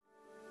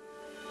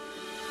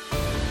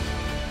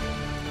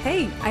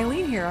Hey,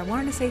 Eileen here. I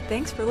wanted to say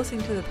thanks for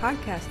listening to the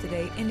podcast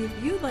today. And if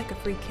you'd like a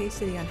free case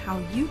study on how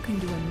you can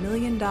do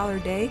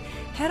 $1,000,000 day,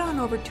 head on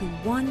over to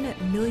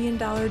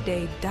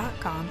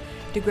 $1,000,000day.com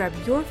to grab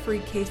your free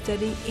case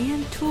study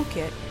and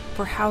toolkit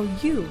for how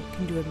you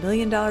can do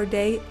 $1,000,000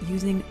 day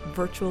using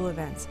virtual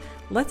events.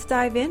 Let's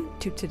dive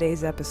into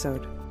today's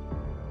episode.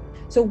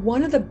 So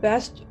one of the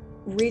best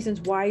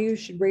reasons why you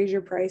should raise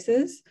your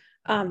prices,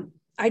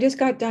 I just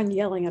got done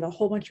yelling at a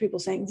whole bunch of people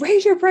saying,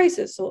 raise your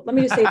prices. So let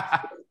me just say,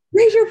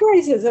 raise your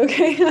prices,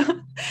 okay?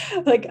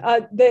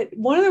 That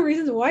one of the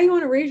reasons why you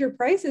want to raise your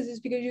prices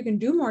is because you can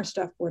do more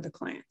stuff for the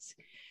clients.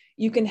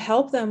 You can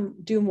help them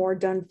do more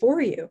done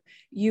for you.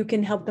 You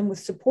can help them with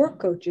support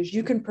coaches.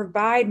 You can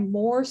provide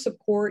more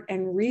support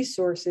and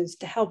resources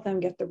to help them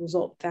get the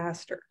result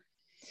faster.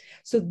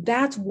 So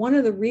that's one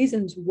of the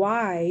reasons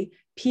why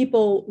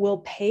people will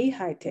pay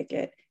high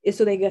ticket, is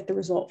so they get the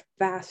result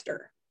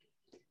faster.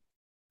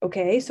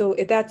 Okay, so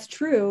if that's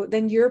true,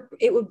 then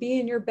it would be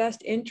in your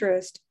best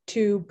interest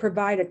to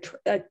provide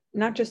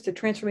not just a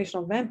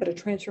transformational event, but a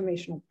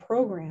transformational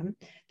program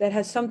that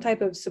has some type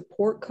of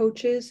support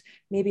coaches.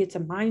 Maybe it's a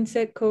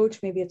mindset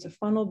coach, maybe it's a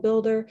funnel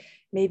builder,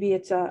 maybe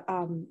it's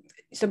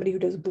somebody who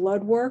does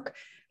blood work.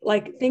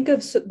 Like, think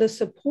of the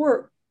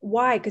support.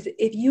 Why? Because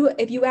if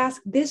you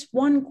ask this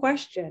one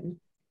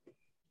question,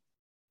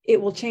 it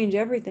will change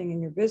everything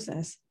in your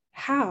business.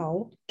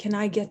 How can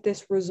I get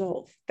this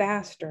result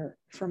faster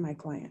for my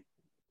client?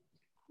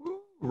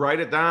 Write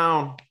it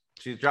down.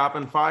 She's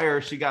dropping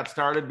fire. She got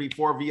started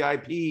before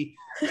VIP,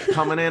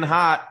 coming in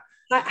hot.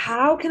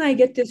 How can I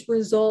get this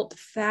result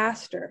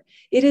faster?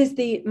 It is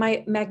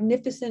my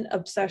magnificent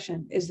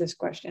obsession is this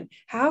question.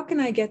 How can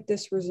I get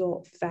this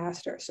result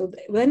faster? So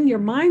then your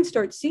mind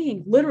starts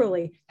seeing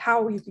literally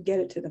how you could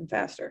get it to them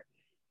faster.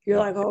 You're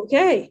like,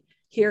 okay,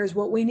 here's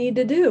what we need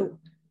to do.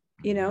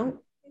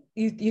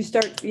 You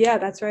start, yeah,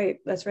 that's right,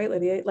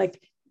 Lydia. Like,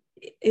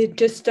 it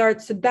just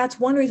starts. So that's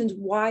one reason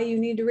why you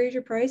need to raise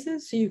your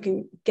prices, so you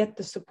can get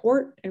the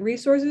support and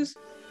resources,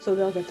 so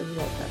they'll get the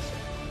result faster.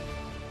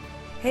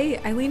 Hey,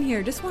 Eileen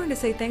here. Just wanted to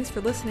say thanks for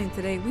listening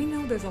today. We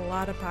know there's a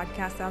lot of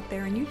podcasts out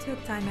there, and you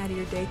took time out of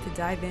your day to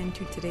dive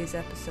into today's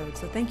episode.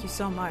 So thank you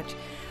so much.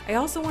 I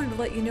also wanted to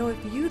let you know, if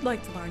you'd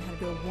like to learn how to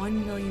do a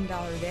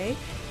 $1,000,000 day,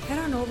 head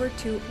on over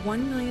to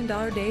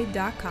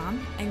 $1,000,000day.com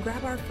and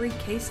grab our free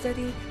case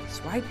study,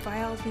 swipe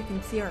files. You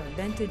can see our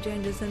event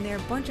agendas in there,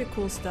 a bunch of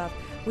cool stuff.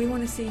 We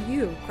want to see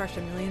you crush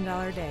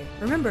 $1,000,000 day.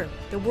 Remember,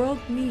 the world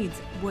needs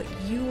what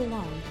you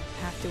alone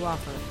have to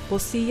offer. We'll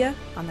see you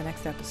on the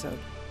next episode.